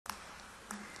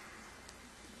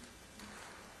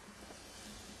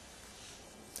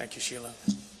Thank you, Sheila.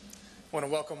 I want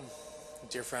to welcome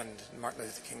dear friend Martin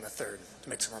Luther King III to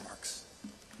make some remarks.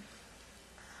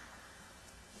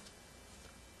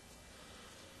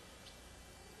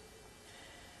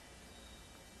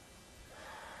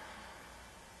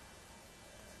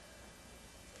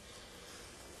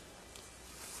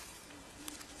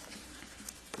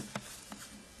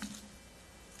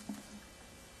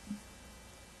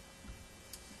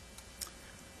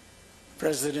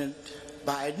 President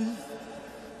Biden,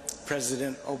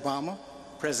 President Obama,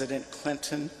 President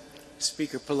Clinton,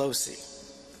 Speaker Pelosi,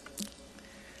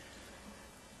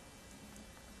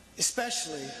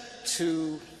 especially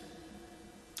to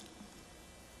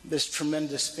this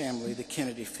tremendous family, the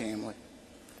Kennedy family,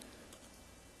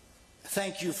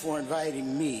 thank you for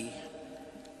inviting me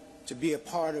to be a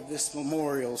part of this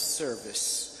memorial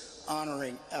service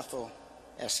honoring Ethel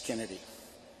S. Kennedy.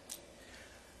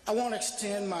 I want to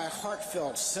extend my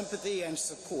heartfelt sympathy and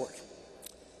support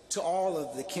to all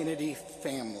of the Kennedy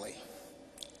family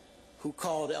who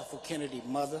called Ethel Kennedy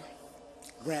mother,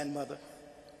 grandmother,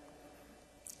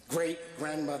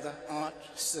 great-grandmother, aunt,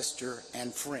 sister,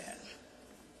 and friend.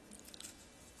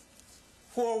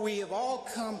 For we have all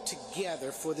come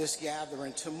together for this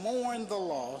gathering to mourn the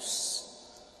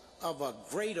loss of a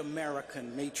great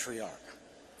American matriarch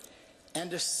and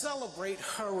to celebrate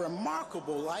her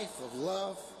remarkable life of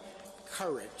love,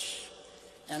 courage,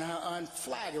 and her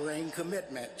unflattering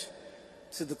commitment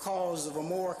to the cause of a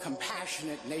more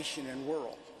compassionate nation and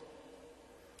world.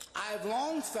 I've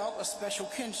long felt a special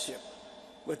kinship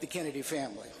with the Kennedy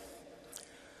family.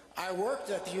 I worked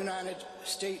at the United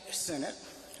States Senate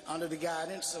under the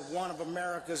guidance of one of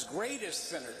America's greatest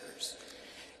senators,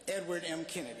 Edward M.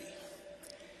 Kennedy.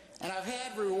 And I've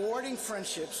had rewarding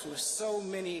friendships with so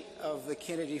many of the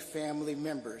Kennedy family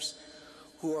members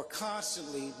who are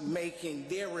constantly making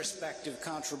their respective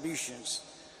contributions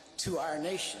to our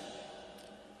nation.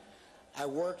 I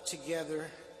worked together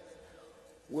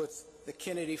with the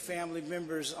Kennedy family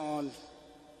members on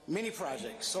many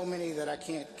projects, so many that I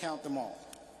can't count them all,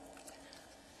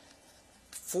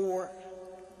 for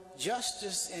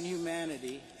justice and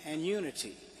humanity and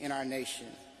unity in our nation.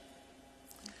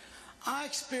 I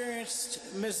experienced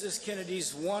Mrs.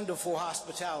 Kennedy's wonderful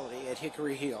hospitality at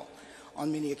Hickory Hill on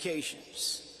many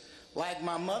occasions. Like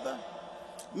my mother,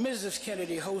 Mrs.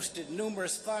 Kennedy hosted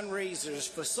numerous fundraisers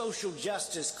for social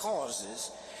justice causes,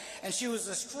 and she was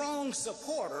a strong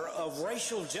supporter of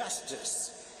racial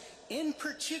justice. In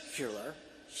particular,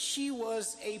 she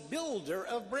was a builder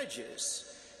of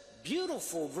bridges,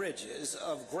 beautiful bridges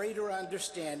of greater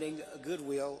understanding,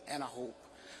 goodwill, and a hope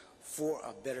for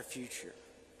a better future.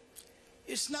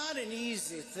 It's not an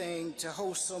easy thing to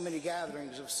host so many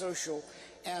gatherings of social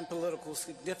and political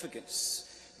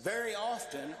significance, very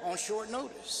often on short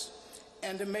notice,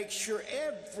 and to make sure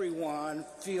everyone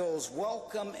feels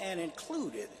welcome and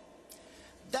included.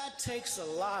 That takes a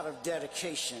lot of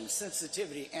dedication,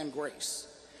 sensitivity, and grace.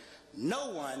 No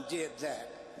one did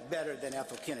that better than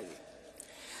Ethel Kennedy.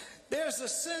 There's a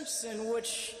sense in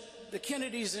which the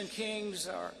Kennedys and Kings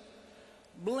are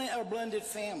a blended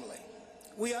family.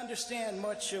 We understand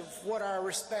much of what our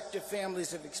respective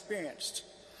families have experienced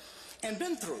and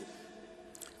been through.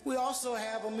 We also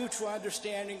have a mutual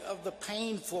understanding of the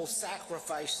painful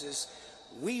sacrifices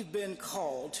we've been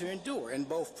called to endure in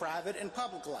both private and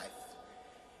public life.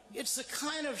 It's a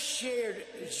kind of shared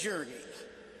journey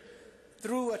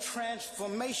through a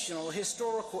transformational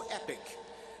historical epic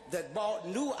that brought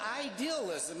new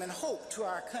idealism and hope to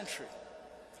our country.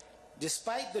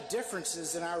 Despite the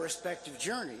differences in our respective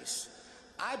journeys,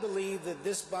 I believe that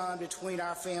this bond between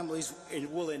our families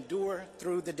will endure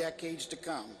through the decades to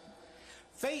come.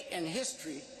 Fate and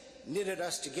history knitted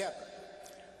us together.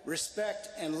 Respect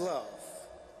and love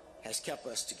has kept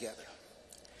us together.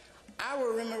 I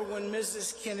remember when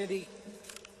Mrs. Kennedy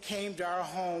came to our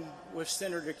home with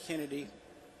Senator Kennedy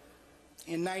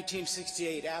in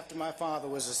 1968 after my father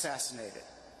was assassinated.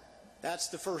 That's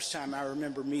the first time I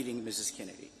remember meeting Mrs.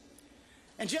 Kennedy.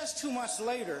 And just 2 months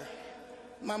later,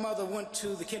 my mother went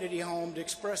to the Kennedy home to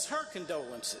express her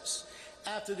condolences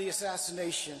after the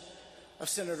assassination of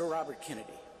Senator Robert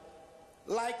Kennedy.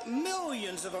 Like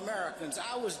millions of Americans,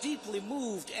 I was deeply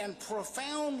moved and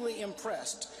profoundly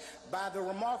impressed by the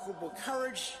remarkable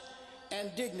courage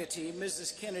and dignity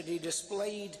Mrs. Kennedy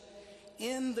displayed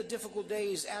in the difficult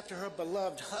days after her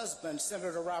beloved husband,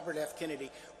 Senator Robert F. Kennedy,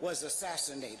 was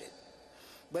assassinated.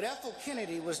 But Ethel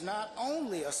Kennedy was not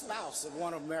only a spouse of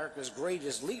one of America's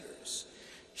greatest leaders,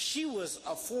 she was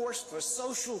a force for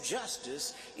social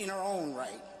justice in her own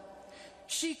right.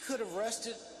 She could have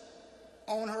rested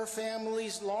on her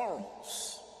family's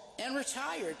laurels and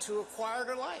retired to a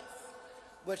quieter life.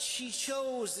 but she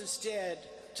chose instead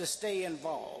to stay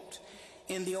involved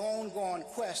in the ongoing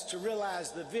quest to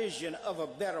realize the vision of a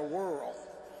better world.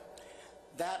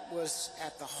 That was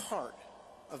at the heart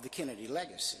of the Kennedy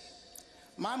legacy.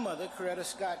 My mother, Coretta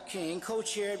Scott King,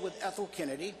 co-chaired with Ethel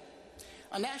Kennedy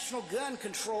a national gun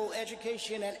control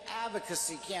education and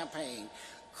advocacy campaign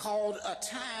called A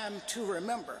Time to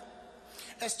Remember.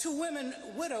 As two women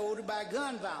widowed by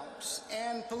gun violence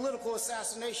and political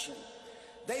assassination,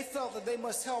 they felt that they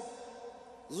must help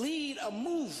lead a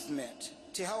movement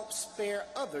to help spare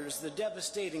others the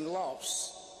devastating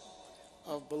loss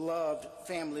of beloved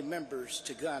family members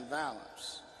to gun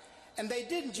violence. And they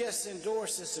didn't just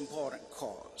endorse this important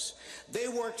cause. They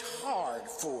worked hard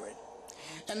for it.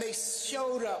 And they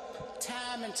showed up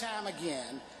time and time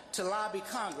again to lobby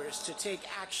Congress to take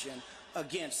action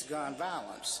against gun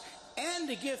violence and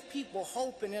to give people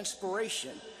hope and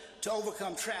inspiration to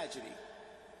overcome tragedy.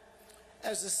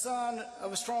 As the son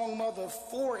of a strong mother of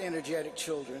 4 energetic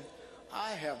children,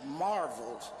 I have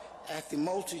marveled at the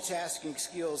multitasking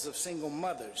skills of single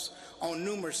mothers on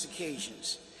numerous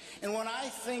occasions. And when I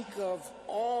think of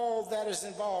all that is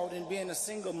involved in being a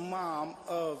single mom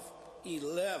of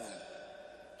 11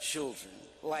 children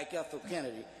like Ethel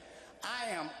Kennedy, I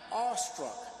am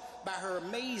awestruck by her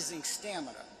amazing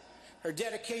stamina, her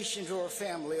dedication to her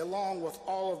family, along with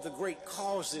all of the great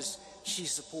causes she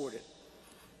supported.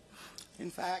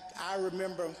 In fact, I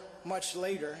remember much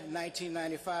later, in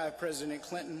 1995, President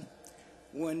Clinton,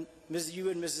 when you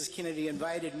and Mrs. Kennedy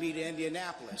invited me to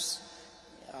Indianapolis.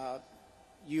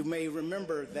 You may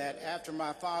remember that after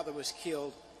my father was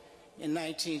killed in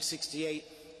 1968,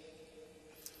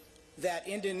 that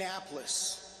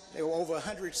Indianapolis, there were over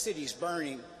 100 cities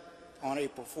burning on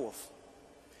April 4th.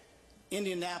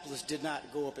 Indianapolis did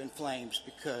not go up in flames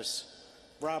because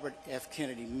Robert F.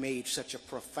 Kennedy made such a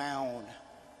profound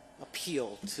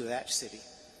appeal to that city.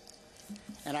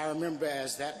 And I remember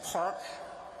as that park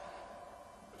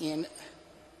in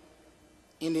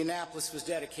Indianapolis was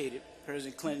dedicated,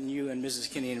 President Clinton, you and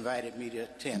Mrs. Kennedy invited me to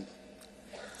attend.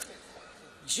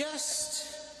 Just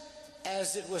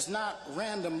as it was not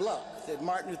random luck that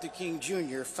Martin Luther King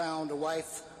Jr. found a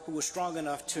wife who was strong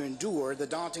enough to endure the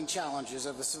daunting challenges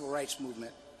of the civil rights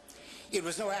movement, it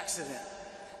was no accident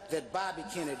that Bobby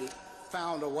Kennedy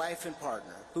found a wife and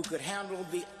partner who could handle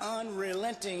the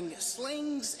unrelenting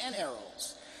slings and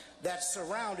arrows that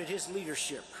surrounded his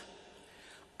leadership.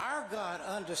 Our God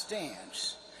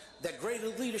understands that great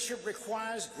leadership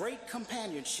requires great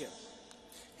companionship.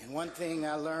 And one thing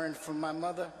I learned from my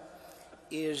mother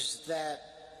is that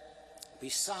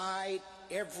beside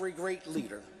every great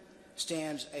leader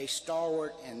stands a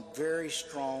stalwart and very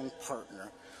strong partner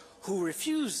who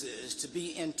refuses to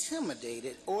be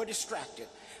intimidated or distracted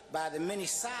by the many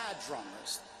side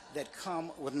dramas that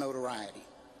come with notoriety.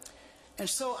 And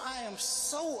so I am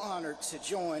so honored to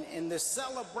join in this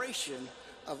celebration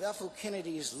of Ethel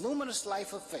Kennedy's luminous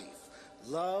life of faith,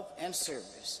 love, and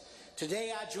service.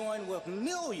 Today I join with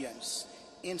millions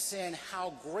in saying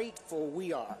how grateful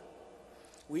we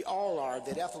all are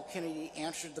that Ethel Kennedy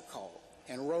answered the call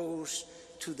and rose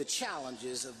to the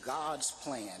challenges of God's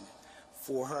plan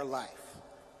for her life.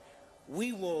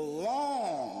 We will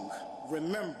long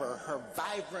remember her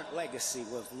vibrant legacy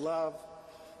with love,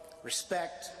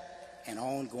 respect, and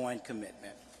ongoing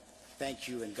commitment. Thank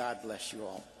you, and God bless you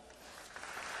all.